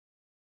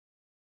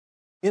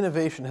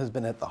Innovation has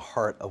been at the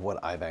heart of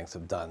what iBanks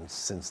have done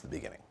since the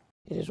beginning.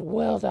 It is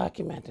well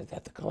documented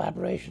that the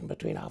collaboration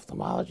between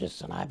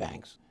ophthalmologists and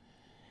iBanks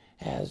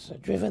has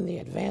driven the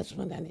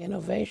advancement and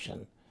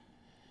innovation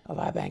of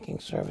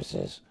iBanking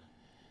services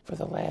for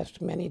the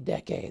last many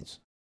decades.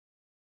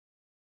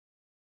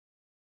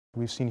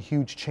 We've seen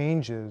huge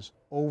changes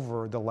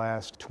over the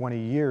last 20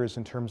 years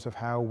in terms of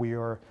how we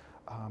are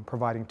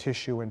providing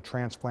tissue and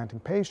transplanting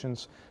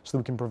patients so that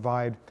we can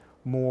provide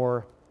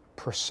more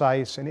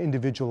precise and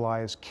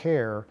individualized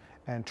care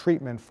and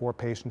treatment for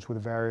patients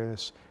with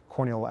various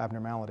corneal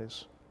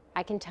abnormalities.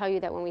 I can tell you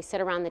that when we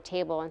sit around the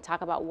table and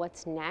talk about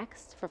what's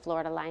next for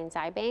Florida Lions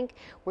Eye Bank,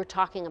 we're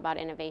talking about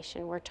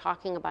innovation, we're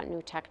talking about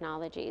new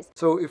technologies.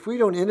 So if we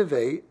don't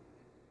innovate,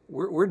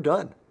 we're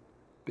done,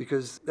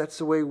 because that's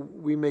the way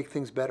we make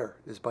things better,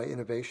 is by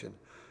innovation.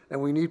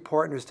 And we need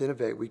partners to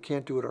innovate. We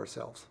can't do it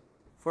ourselves.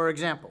 For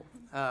example,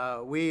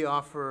 we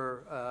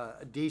offer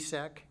a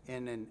DSEC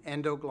in an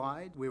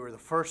EndoGlide. We were the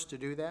first to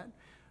do that.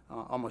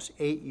 Almost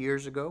 8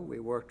 years ago, we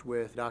worked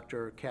with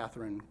Dr.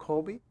 Catherine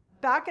Colby.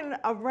 Back in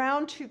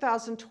around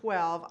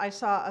 2012, I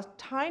saw a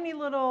tiny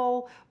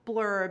little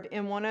blurb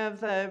in one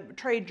of the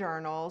trade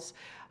journals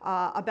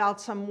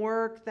about some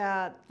work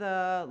that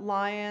the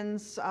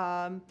Lions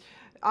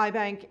Eye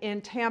Bank in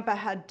Tampa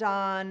had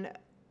done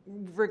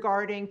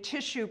regarding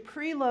tissue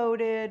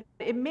preloaded.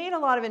 It made a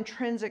lot of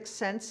intrinsic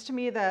sense to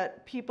me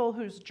that people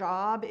whose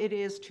job it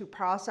is to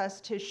process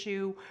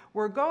tissue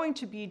were going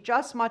to be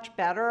just much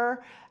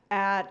better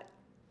at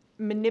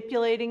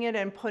manipulating it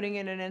and putting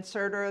it in an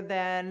inserter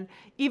than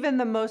even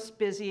the most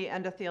busy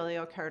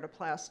endothelial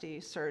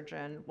keratoplasty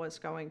surgeon was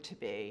going to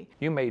be.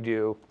 You may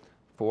do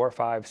 4,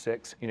 5,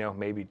 6,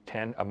 maybe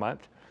 10 a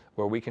month,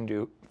 where we can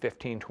do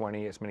 15,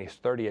 20, as many as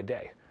 30 a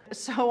day.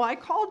 So I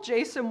called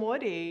Jason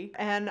Woody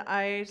and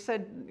I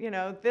said,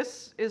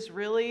 this is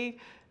really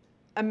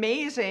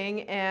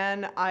amazing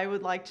and I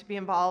would like to be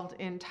involved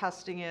in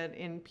testing it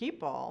in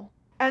people.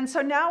 And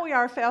so now we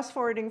are fast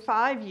forwarding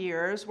 5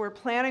 years, we're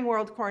planning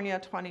World Cornea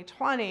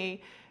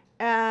 2020,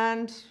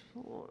 and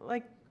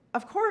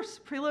of course,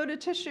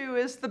 preloaded tissue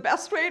is the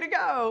best way to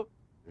go.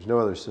 There's no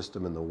other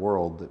system in the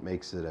world that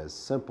makes it as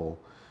simple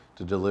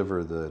to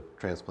deliver the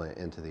transplant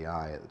into the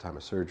eye at the time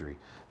of surgery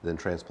than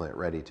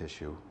transplant-ready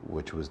tissue,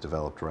 which was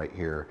developed right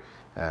here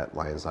at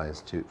Lions Eye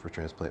Institute for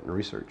Transplant and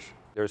Research.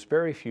 There's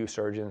very few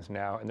surgeons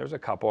now, and there's a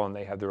couple, and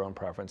they have their own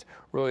preference,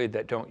 really,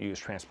 that don't use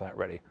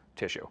transplant-ready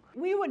tissue.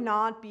 We would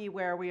not be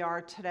where we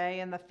are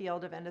today in the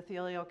field of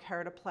endothelial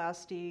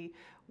keratoplasty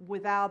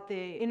without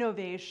the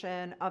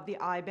innovation of the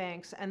eye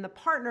banks and the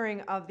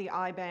partnering of the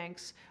eye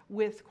banks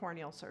with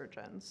corneal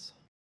surgeons.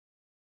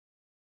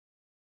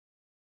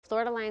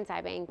 Florida Lions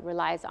Eye Bank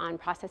relies on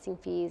processing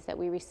fees that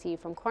we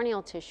receive from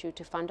corneal tissue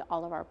to fund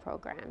all of our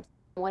programs.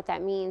 What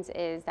that means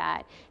is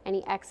that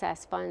any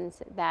excess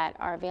funds that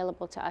are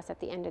available to us at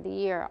the end of the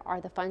year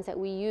are the funds that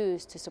we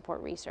use to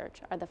support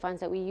research, are the funds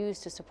that we use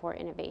to support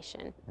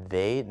innovation.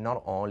 They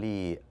not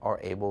only are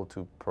able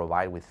to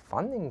provide with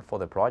funding for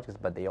the projects,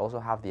 but they also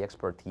have the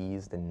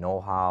expertise, the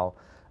know-how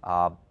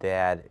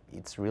that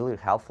it's really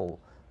helpful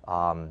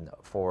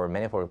for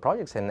many of our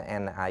projects,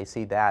 and I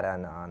see that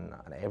on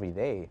every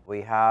day.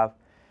 We have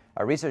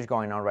a research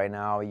going on right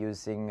now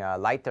using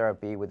light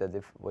therapy with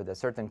a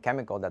certain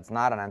chemical that's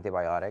not an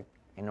antibiotic.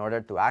 In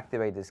order to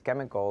activate this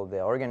chemical,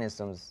 the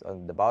organisms,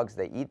 the bugs,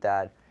 they eat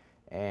that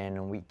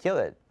and we kill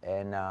it.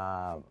 And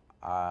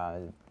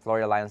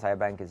Florida Lions Eye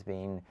Bank has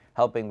been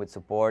helping with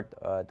support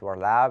to our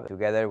lab.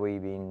 Together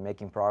we've been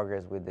making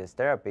progress with this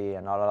therapy,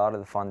 and a lot of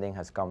the funding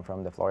has come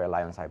from the Florida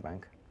Lions Eye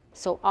Bank.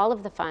 So all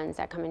of the funds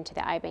that come into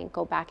the eye bank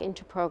go back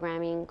into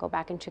programming, go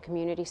back into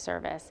community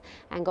service,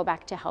 and go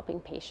back to helping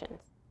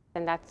patients.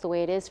 And that's the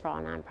way it is for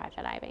all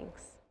nonprofit eye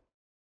banks.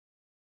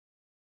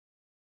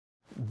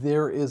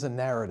 There is a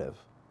narrative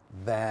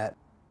that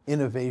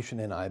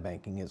innovation in eye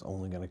banking is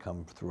only going to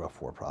come through a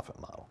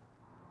for-profit model.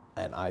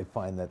 And I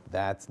find that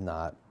that's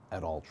not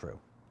at all true.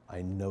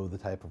 I know the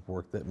type of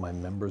work that my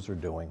members are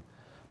doing,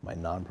 my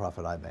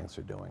nonprofit eye banks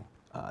are doing,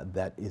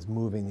 that is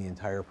moving the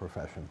entire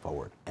profession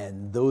forward.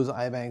 And those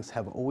eye banks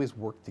have always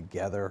worked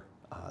together,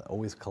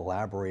 always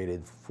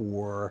collaborated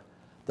for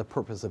the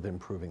purpose of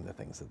improving the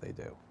things that they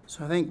do.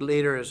 So I think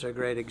Leader is a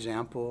great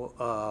example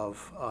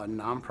of a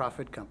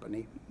nonprofit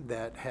company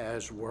that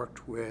has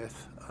worked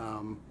with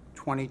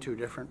 22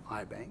 different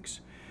eye banks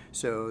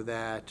so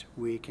that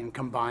we can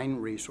combine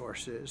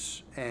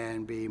resources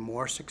and be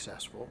more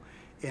successful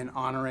in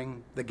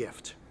honoring the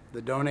gift,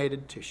 the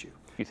donated tissue.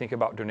 You think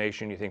about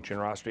donation, you think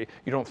generosity.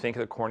 You don't think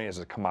of the cornea as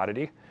a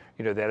commodity.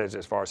 That is,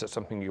 as far as it's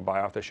something you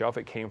buy off the shelf.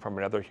 It came from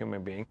another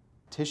human being.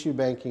 Tissue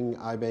banking,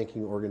 eye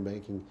banking, organ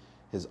banking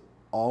has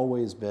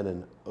always been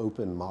an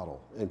open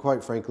model. And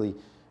quite frankly,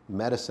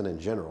 medicine in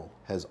general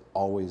has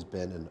always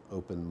been an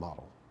open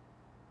model.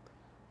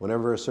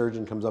 Whenever a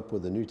surgeon comes up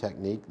with a new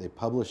technique, they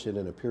publish it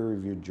in a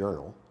peer-reviewed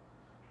journal.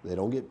 They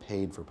don't get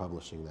paid for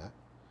publishing that.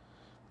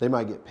 They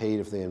might get paid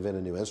if they invent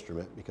a new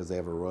instrument because they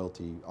have a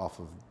royalty off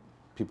of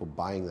people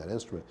buying that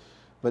instrument,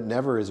 but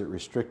never is it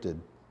restricted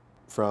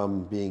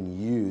from being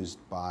used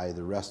by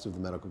the rest of the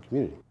medical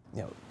community.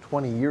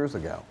 20 years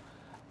ago,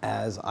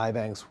 as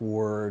iBanks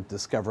were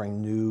discovering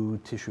new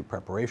tissue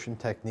preparation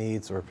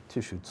techniques or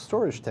tissue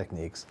storage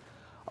techniques,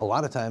 a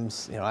lot of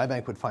times,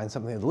 iBank would find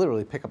something and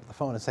literally pick up the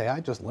phone and say, I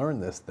just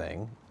learned this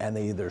thing, and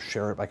they either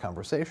share it by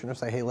conversation or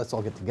say, hey, let's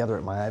all get together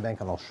at my iBank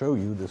and I'll show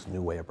you this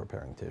new way of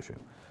preparing tissue.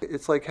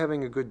 It's like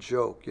having a good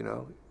joke,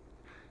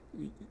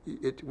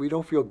 we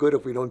don't feel good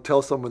if we don't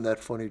tell someone that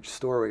funny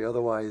story.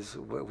 Otherwise,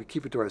 we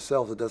keep it to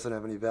ourselves. It doesn't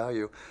have any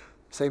value.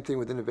 Same thing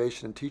with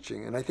innovation and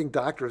teaching. And I think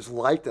doctors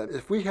like that.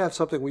 If we have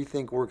something we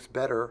think works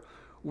better,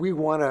 we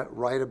want to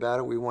write about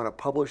it. We want to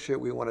publish it.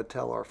 We want to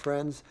tell our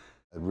friends.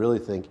 I really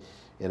think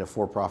in a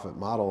for-profit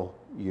model,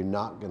 you're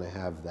not going to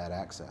have that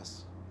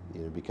access,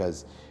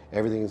 because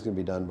everything is going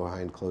to be done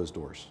behind closed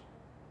doors.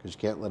 Because you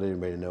can't let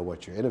anybody know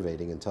what you're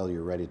innovating until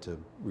you're ready to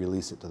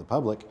release it to the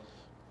public,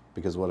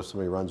 because what if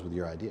somebody runs with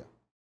your idea?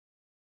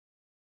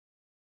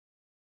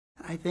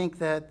 I think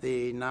that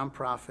the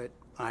nonprofit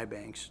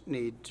iBanks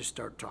need to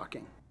start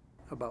talking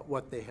about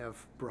what they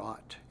have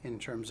brought in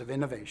terms of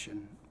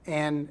innovation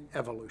and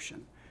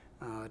evolution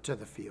to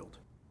the field.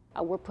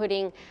 We're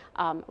putting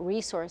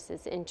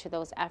resources into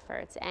those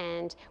efforts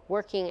and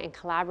working and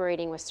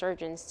collaborating with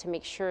surgeons to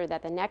make sure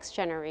that the next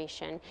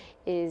generation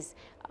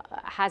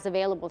has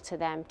available to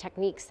them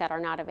techniques that are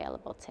not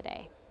available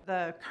today.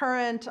 The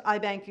current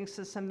iBanking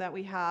system that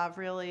we have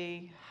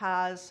really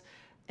has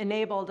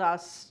enabled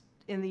us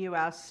in the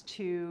U.S.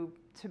 to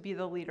be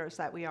the leaders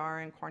that we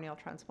are in corneal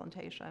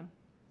transplantation.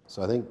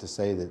 So I think to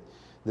say that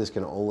this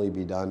can only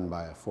be done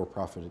by a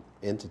for-profit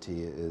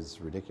entity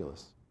is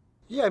ridiculous.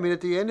 Yeah,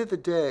 at the end of the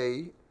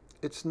day,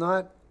 it's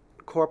not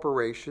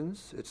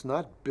corporations, it's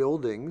not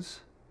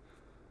buildings,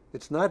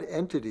 it's not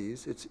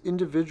entities, it's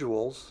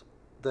individuals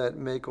that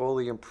make all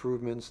the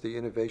improvements, the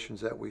innovations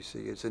that we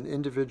see. It's an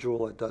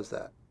individual that does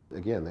that.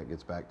 Again, that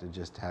gets back to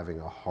just having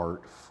a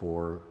heart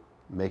for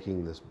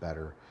making this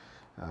better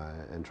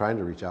and trying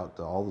to reach out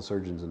to all the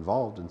surgeons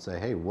involved and say,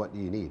 hey, what do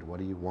you need? What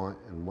do you want?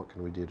 And what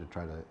can we do to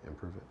try to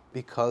improve it?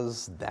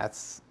 Because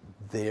that's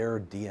their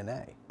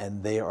DNA.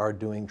 And they are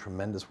doing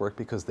tremendous work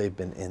because they've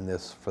been in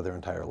this for their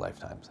entire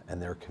lifetimes.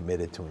 And they're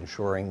committed to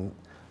ensuring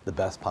the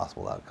best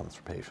possible outcomes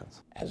for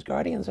patients. As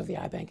guardians of the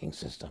iBanking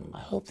system,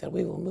 I hope that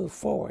we will move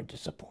forward to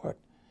support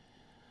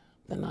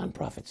the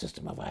nonprofit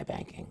system of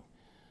iBanking,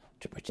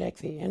 to protect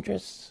the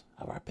interests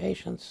of our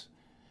patients,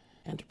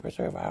 and to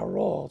preserve our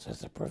roles as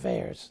the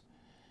purveyors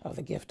of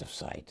the gift of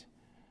sight.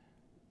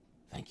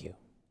 Thank you.